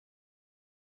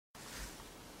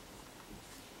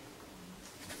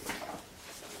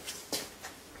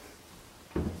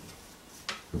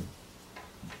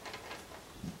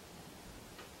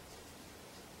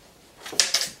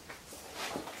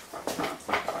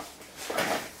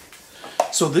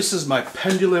So this is my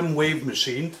Pendulum wave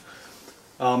machine.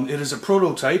 It is a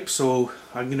prototype, so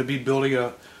I'm going to be building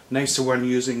a nicer one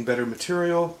using better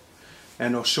material,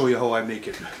 and I'll show you how I make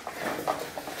it.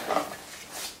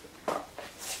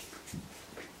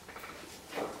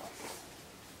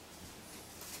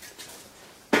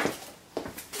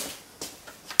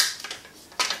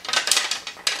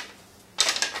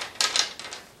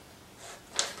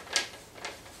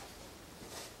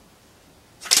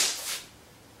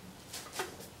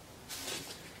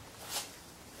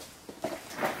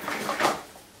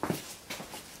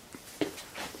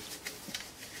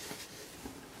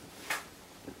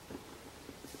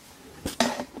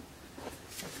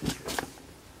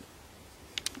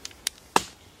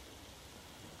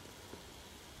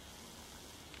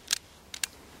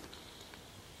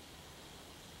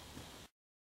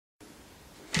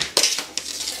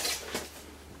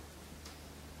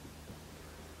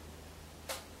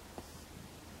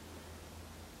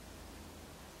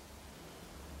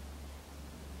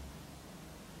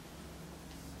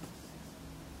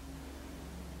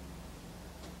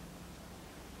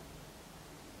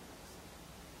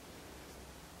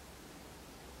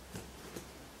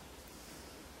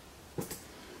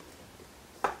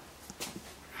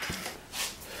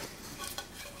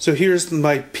 So here's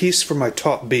my piece for my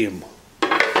top beam.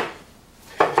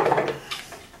 I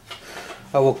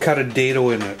will cut a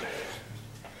dado in it.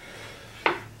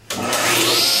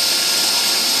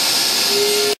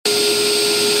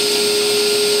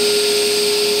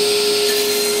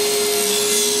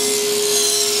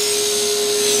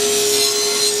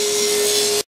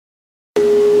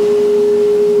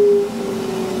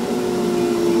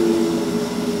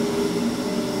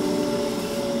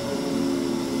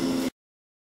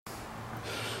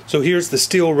 So here's the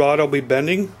steel rod I'll be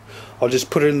bending. I'll just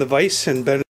put it in the vise and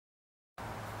bend it.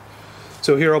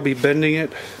 So here I'll be bending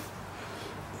it,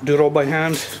 do it all by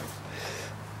hand.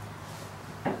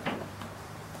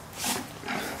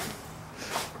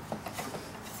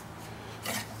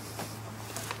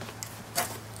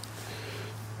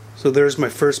 So there's my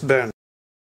first bend.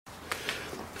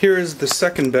 Here is the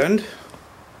second bend,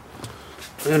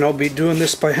 and I'll be doing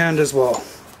this by hand as well.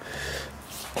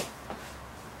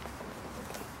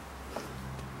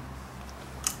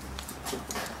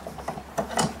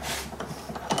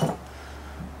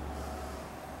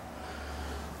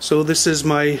 So this is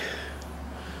my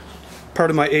part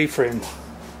of my A-frame.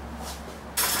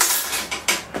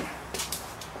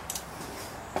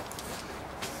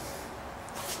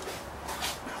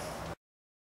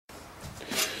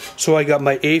 So I got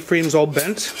my A-frames all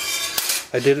bent.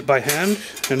 I did it by hand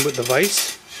and with the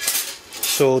vise.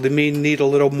 So they may need a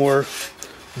little more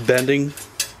bending,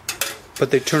 but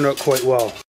they turned out quite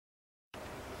well.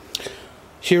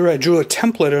 Here I drew a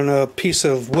template on a piece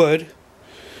of wood,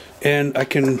 and I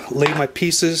can lay my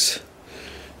pieces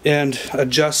and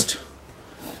adjust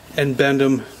and bend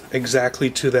them exactly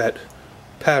to that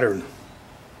pattern.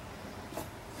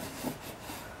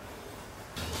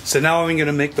 So now I'm going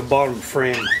to make the bottom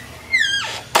frame.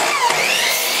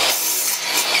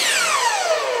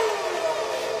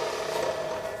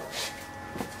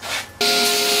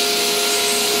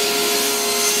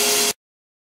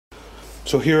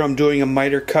 So here I'm doing a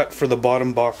miter cut for the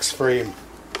bottom box frame.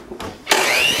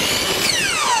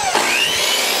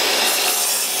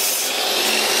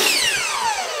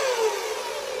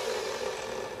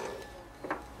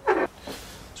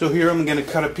 So here I'm going to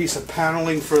cut a piece of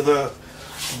paneling for the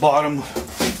bottom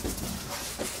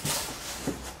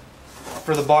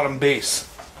base.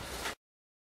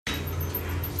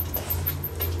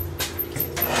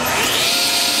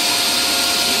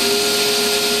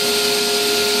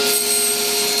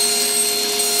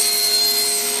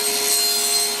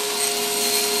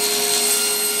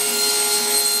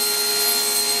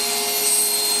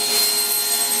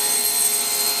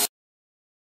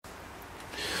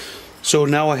 So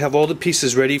now I have all the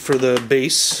pieces ready for the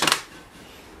base.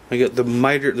 I got the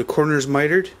mitered, the corners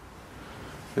mitered,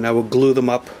 and I will glue them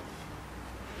up.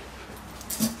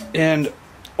 And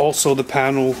also the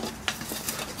panel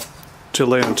to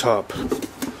lay on top.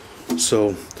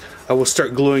 So I will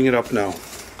start gluing it up now.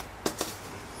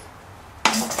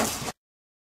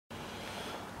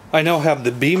 I now have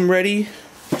the beam ready,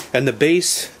 and the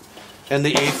base, and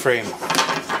the A-frame.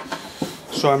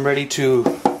 So I'm ready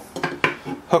to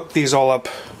hook these all up,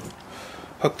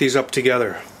 hook these up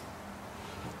together.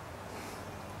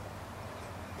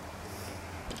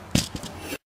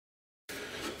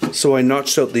 So I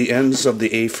notched out the ends of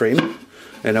the A-frame,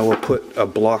 and I will put a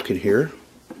block in here,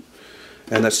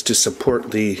 and that's to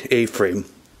support the A-frame.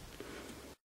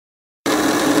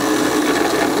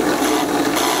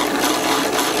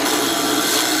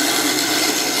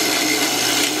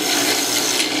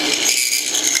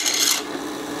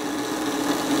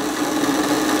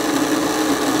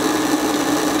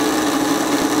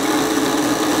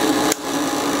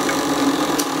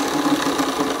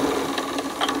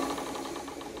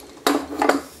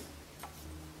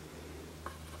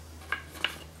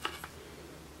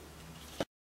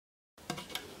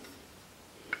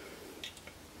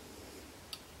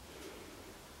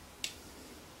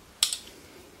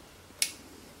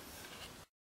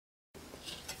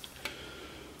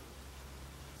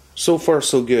 So far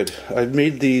so good. I've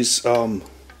made these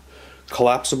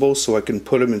collapsible so I can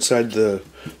put them inside the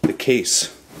case.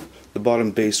 The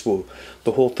bottom base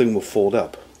the whole thing will fold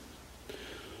up.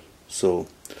 So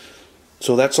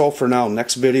that's all for now.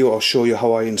 Next video I'll show you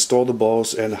how I install the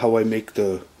balls and how I make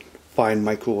the fine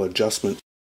micro adjustments.